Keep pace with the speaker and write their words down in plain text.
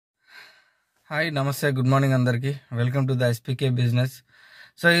Hi నమస్తే good morning అందరికీ welcome to the ఎస్పీకే business.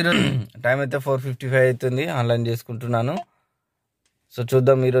 So ఈరోజు టైం అయితే 4:55 అవుతుంది. ఆన్లైన్ చేసుకుంటున్నాను. సో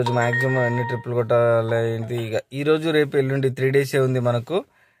చూద్దాం ఈరోజు మ్యాక్సిమం ఎన్ని ట్రిప్పులు కొట్టాలి ఏంటి. ఇక ఈరోజు రేపు ఎల్లుండి 3 డేసే ఉంది మనకు.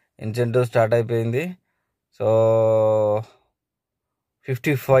 ఇన్సెంటివ్ స్టార్ట్ అయిపోయింది. సో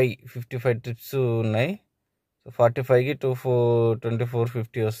 55 ట్రిప్స్ ఉన్నాయి. సో 45కి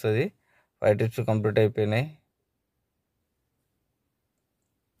 2450 వస్తుంది. 5 ట్రిప్స్ కంప్లీట్ అయిపోయినాయి.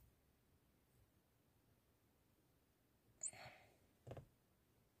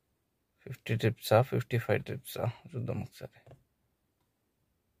 ఫిఫ్టీ ట్రిప్సా 55 ట్రిప్సా చూద్దాం ఒకసారి.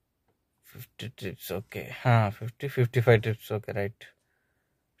 50 trips okay, 55 trips okay right.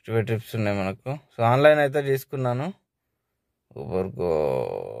 55 trips ఉన్నాయి మనకు. సో ఆన్లైన్ అయితే చేసుకున్నాను. ఊబర్గో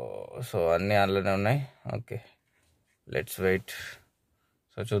సో అన్నీ ఆన్లైన్ ఉన్నాయి. Okay let's wait.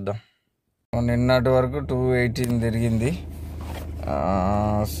 సో చూద్దాం. నిన్నటి వరకు 218 తిరిగింది.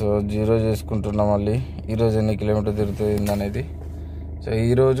 సో 0 చేసుకుంటున్నాం మళ్ళీ. ఈరోజు ఎన్ని కిలోమీటర్ తిరుగుతుంది అనేది. సో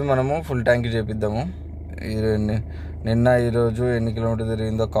ఈరోజు మనము ఫుల్ ట్యాంక్ చేపిద్దాము. నిన్న ఈరోజు ఎన్ని కిలోమీటర్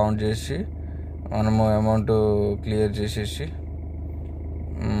తిరిగిందో కౌంట్ చేసి మనము అమౌంట్ క్లియర్ చేసేసి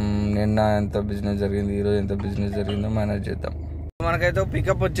నిన్న ఎంత బిజినెస్ జరిగింది, ఈరోజు ఎంత బిజినెస్ జరిగిందో మేనేజ్ చేద్దాం. మనకైతే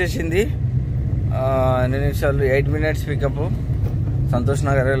పికప్ వచ్చేసింది. ఎన్ని నిమిషాలు 8 minutes pickup. Santosh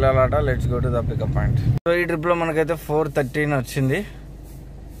Nagar వెళ్ళాలట. Let's go to the pickup point. So ఈ ట్రిప్లో మనకైతే 413 వచ్చింది.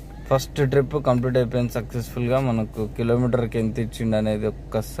 ఫస్ట్ ట్రిప్ కంప్లీట్ అయిపోయింది సక్సెస్ఫుల్గా. మనకు కిలోమీటర్కి ఎంత ఇచ్చిండు అనేది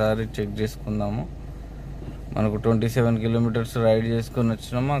ఒక్కసారి చెక్ చేసుకుందాము. మనకు 27 కిలోమీటర్స్ రైడ్ చేసుకొని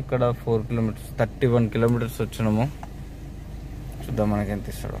వచ్చినాము. అక్కడ 4 కిలోమీటర్స్ 31 కిలోమీటర్స్ వచ్చినాము. చూద్దాం మనకి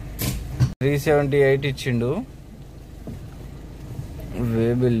ఎంత ఇస్తాడు. 378 ఇచ్చిండు. వే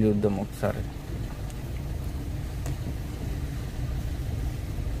బిల్ చూద్దాం ఒకసారి.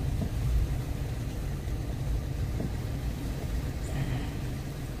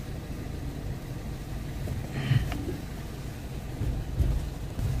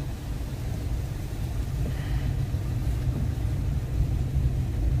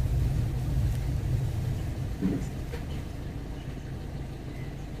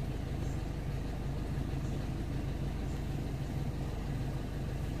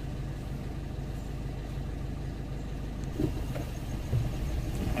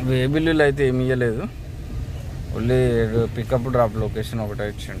 వే బిల్లులు అయితే ఏమి ఇవ్వలేదు. ఓన్లీ పికప్ డ్రాప్ లొకేషన్ ఒకటే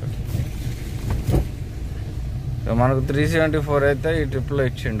ఇచ్చిండు. సో మనకు 374 అయితే ఈ ట్రిప్లో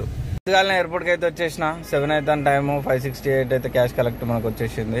ఇచ్చిండు. పొద్దుగాలనే ఎయిర్పోర్ట్కి అయితే వచ్చేసిన. 7 అయితే టైము. 568 అయితే క్యాష్ కలెక్ట్ మనకు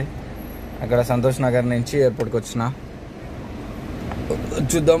వచ్చేసింది. అక్కడ సంతోష్ నగర్ నుంచి ఎయిర్పోర్ట్కి వచ్చిన.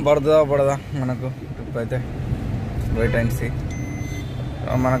 చూద్దాం పడుతుందా పడదా మనకు ట్రిప్ అయితే. Wait and see.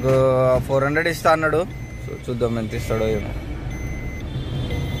 మనకు 400 ఇస్తా అన్నాడు. సో చూద్దాం ఎంత ఇస్తాడో ఏమో.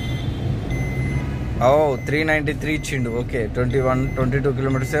 393 ఇచ్చిండు. ఓకే 22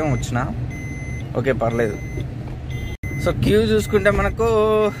 కిలోమీటర్స్ ఏమో వచ్చిన. ఓకే పర్లేదు. సో క్యూ చూసుకుంటే మనకు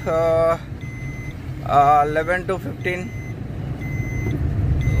 11 to 15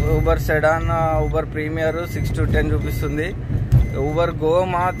 Uber sedan, Uber premier 6 to 10 చూపిస్తుంది. ఊబర్ గో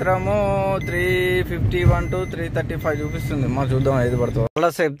మాత్రము 351 to 335 చూపిస్తుంది. మా చూద్దాం ఏది పడుతుంది.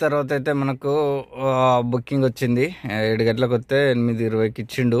 చాలా సేపు తర్వాత అయితే మనకు బుకింగ్ వచ్చింది. 7 గంటలకు వస్తే 8:20కి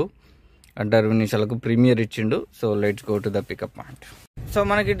ఇచ్చిండు. 60 నిమిషాలకు ప్రీమియర్ ఇచ్చిండు. So let's go to the pickup point. So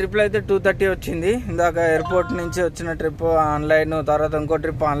మనకి ట్రిప్లో అయితే 230 వచ్చింది. ఇందాక ఎయిర్పోర్ట్ నుంచి వచ్చిన ట్రిప్ ఆన్లైన్, తర్వాత ఇంకో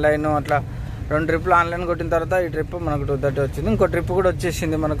ట్రిప్ ఆన్లైన్, అట్లా 2 ట్రిప్లు ఆన్లైన్ కొట్టిన తర్వాత ఈ ట్రిప్ మనకు 230 వచ్చింది. ఇంకో ట్రిప్ కూడా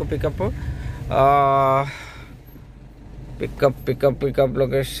వచ్చేసింది మనకు పికప్. పికప్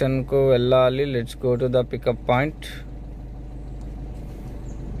లొకేషన్కు వెళ్ళాలి. Let's go to the pickup point.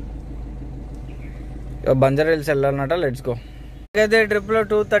 Banjara hills వెళ్ళాలన్నట. Let's go. అయితే ట్రిప్లో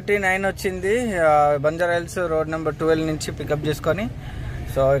 239 వచ్చింది. బంజారా హిల్స్ రోడ్ నెంబర్ 12 నుంచి పికప్ చేసుకొని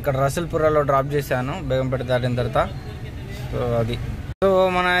సో ఇక్కడ రసల్పురాలో డ్రాప్ చేశాను బేగంపేట దాటిన తర్వాత. సో అది. సో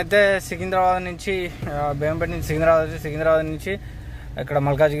మనం అయితే సికింద్రాబాద్ నుంచి బేగంపేట నుంచి సికింద్రాబాద్ నుంచి ఇక్కడ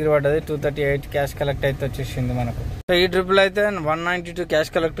మల్కాజ్గిరి పడ్డది. 238 క్యాష్ కలెక్ట్ అయితే వచ్చేసింది మనకు. సో ఈ ట్రిప్లో అయితే 192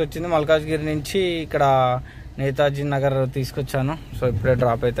 క్యాష్ కలెక్ట్ వచ్చింది. మల్కాజ్గిరి నుంచి ఇక్కడ నేతాజీ నగర్ తీసుకొచ్చాను. సో ఇప్పుడే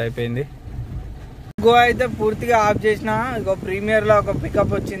డ్రాప్ అయితే అయిపోయింది. గో అయితే పూర్తిగా ఆఫ్ చేసిన. ఇక ప్రీమియర్లో ఒక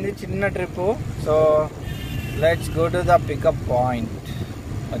పికప్ వచ్చింది, చిన్న trip. So let's go to the pickup point.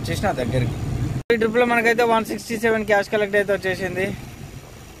 వచ్చేసిన దగ్గరికి. ఈ ట్రిప్లో మనకైతే 167 క్యాష్ కలెక్ట్ అయితే వచ్చేసింది.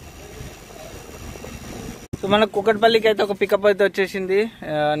 సో మనకు కుకట్పల్లికి అయితే ఒక పికప్ అయితే వచ్చేసింది.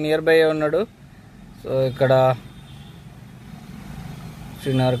 నియర్ బై ఉన్నాడు. సో ఇక్కడ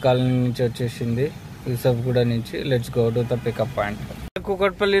శ్రీనగర్ కాలనీ నుంచి వచ్చేసింది. యూసఫ్గూడ నుంచి. Let's go to the pickup point.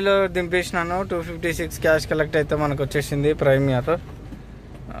 కుకట్పల్లిలో దింపేసినాను. 256 cash collect అయితే మనకు వచ్చేసింది ప్రీమియర్.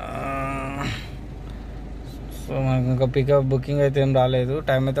 సో సో మనకి ఇంకా పికప్ బుకింగ్ అయితే ఏం రాలేదు.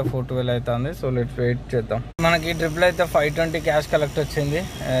 టైం అయితే 4:12 అవుతుంది. సో లెట్స్ వెయిట్ చేద్దాం. మనకి ట్రిప్లో అయితే 520 క్యాష్ కలెక్ట్ వచ్చింది.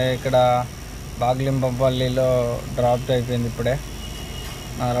 ఇక్కడ బాగ్లింపల్లిలో డ్రాప్ అయిపోయింది ఇప్పుడే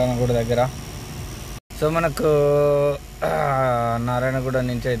నారాయణగూడ దగ్గర. సో మనకు నారాయణగూడ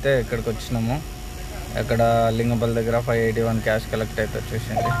నుంచి అయితే ఇక్కడికి వచ్చినాము. ఇక్కడ లింగంపల్లి దగ్గర 581 క్యాష్ కలెక్ట్ అయితే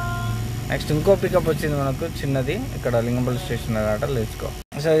వచ్చేసింది. నెక్స్ట్ ఇంకో పికప్ వచ్చింది మనకు చిన్నది ఇక్కడ లింగంపల్లి స్టేషన్ అన్నమాట. లేచుకో.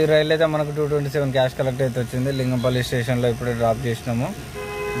 సో ఈ రైలు అయితే మనకు 227 క్యాష్ కలెక్ట్ అయితే వచ్చింది. లింగంపల్లి స్టేషన్లో ఇప్పుడే డ్రాప్ చేసినాము.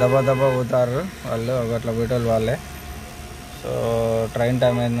 దబా పోతారు వాళ్ళు, అట్లా పోయేటోళ్ళు వాళ్ళే. సో ట్రైన్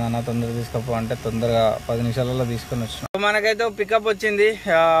టైం అయింది అన్న, తొందరగా తీసుకపో అంటే తొందరగా 10 నిమిషాలలో తీసుకొని వచ్చినాం. సో మనకైతే పికప్ వచ్చింది.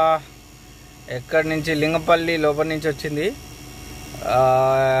 ఎక్కడి నుంచి? లింగంపల్లి లోపల నుంచి వచ్చింది.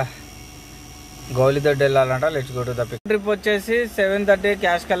 Gowlidoddi వెళ్ళాలంట. Let's go to the pick. Trip వచ్చేసి 730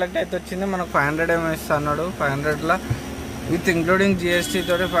 క్యాష్ కలెక్ట్ అయితే వచ్చింది. మనకు 500 ఏమో ఇస్తా అన్నాడు. 500లో విత్ ఇంక్లూడింగ్ GST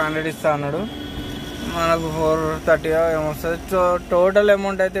తోటి 500 ఇస్తా అన్నాడు. మనకు 430 ఏమొస్తుంది. టోటల్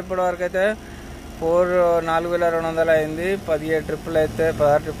అమౌంట్ అయితే ఇప్పటి వరకు అయితే 4,200 అయింది. 17 ట్రిప్పులు అయితే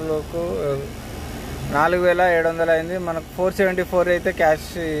 16 ట్రిప్పులకు 4,700 అయింది. మనకు 474 అయితే క్యాష్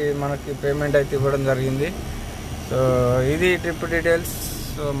మనకి పేమెంట్ అయితే ఇవ్వడం జరిగింది. సో ఇది ట్రిప్ డీటెయిల్స్.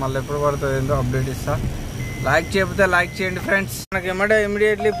 సో మళ్ళీ ఎప్పుడు పడుతుంది ఏందో అప్డేట్ ఇస్తా. లైక్ చేయకపోతే లైక్ చేయండి ఫ్రెండ్స్. మనకి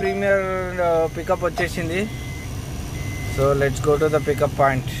ఇమీడియట్లీ ప్రీమియర్ పికప్ వచ్చేసింది. So let's go to the pickup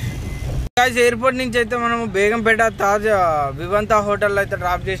point. Airport నుంచి అయితే మనము బేగంపేట తాజ్ వివంతా హోటల్ అయితే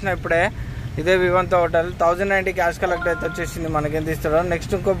డ్రాప్ చేసిన ఇప్పుడే. ఇదే వివంతా హోటల్. 1090 క్యాష్ కలెక్ట్ అయితే వచ్చేసింది. మనకేం తీస్తాడో.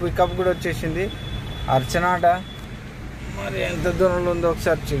 నెక్స్ట్ ఇంకో పికప్ కూడా వచ్చేసింది. అర్చనాట. మరి ఎంత దూరంలో ఉందో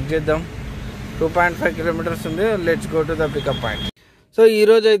ఒకసారి చెక్ చేద్దాం. 2.5 కిలోమీటర్స్ ఉంది. Let's go to the pickup point. So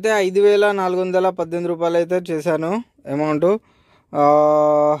ఈరోజు అయితే 5,418 రూపాయలు అయితే చేశాను అమౌంట్.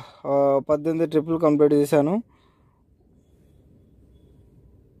 18 ట్రిప్పులు కంప్లీట్ చేశాను.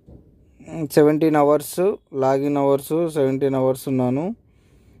 17 అవర్స్ లాగిన్ అవర్స్, 17 అవర్స్ ఉన్నాను.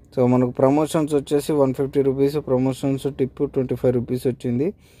 సో మనకు ప్రమోషన్స్ వచ్చేసి 150 రూపీస్, ప్రమోషన్స్ టిప్ 25 రూపీస్ వచ్చింది.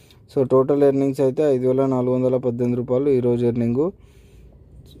 సో టోటల్ ఎర్నింగ్స్ అయితే 5,418 రూపాయలు ఈరోజు ఎర్నింగు.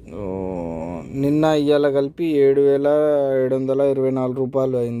 నిన్న ఇయ్యాల కలిపి 7,724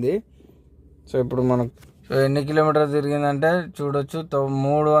 రూపాయలు అయింది. సో ఇప్పుడు మనకు ఎన్ని కిలోమీటర్లు తిరిగిందంటే చూడొచ్చు.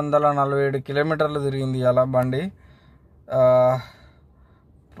 347 కిలోమీటర్లు తిరిగింది ఇవాళ బండి.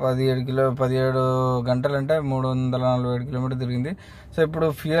 17 గంటలు అంటే 347 కిలోమీటర్లు తిరిగింది. సో ఇప్పుడు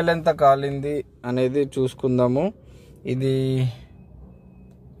ఫ్యూయల్ ఎంత కాలింది అనేది చూసుకుందాము. ఇది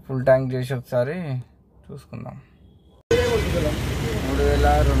ఫుల్ ట్యాంక్ చేసి ఒకసారి చూసుకుందాం.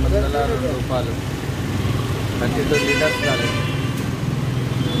 3,202 రూపాయలు, 32 లీటర్స్ కాలేదు.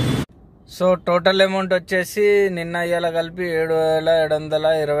 సో టోటల్ అమౌంట్ వచ్చేసి నిన్న ఇవాళ కలిపి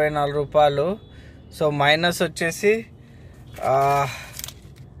 7,724 రూపాయలు. సో మైనస్ వచ్చేసి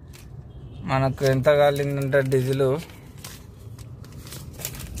మనకు ఎంత కాలిందంటే డీజిల్.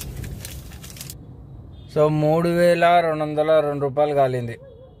 సో 3,202 రూపాయలు కాలింది.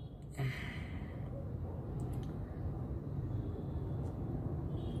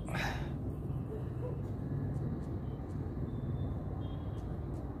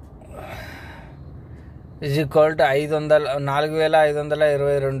 Is equal to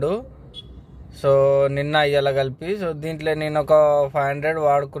 4,522. సో నిన్న ఇయ్యాల కలిపి. సో దీంట్లో నేను ఒక 500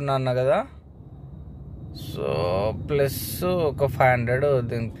 వాడుకున్నాను కదా. సో ప్లస్ ఒక 500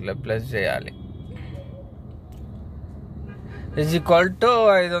 దీంట్లో ప్లస్ చేయాలి. ఈజ్ ఈక్వల్ టు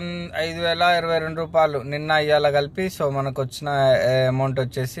 5,022 రూపాయలు నిన్న ఇయ్యాల కలిపి. సో మనకు వచ్చిన అమౌంట్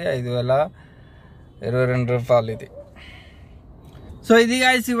వచ్చేసి 5,022 రూపాయలు ఇది. సో ఇది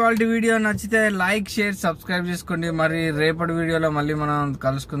గైస్ ఇవాళ వీడియో. నచ్చితే లైక్, షేర్, సబ్స్క్రైబ్ చేసుకోండి. మరి రేపటి వీడియోలో మళ్ళీ మనం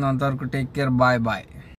కలుసుకుందాం. అంతవరకు టేక్ కేర్. Bye bye.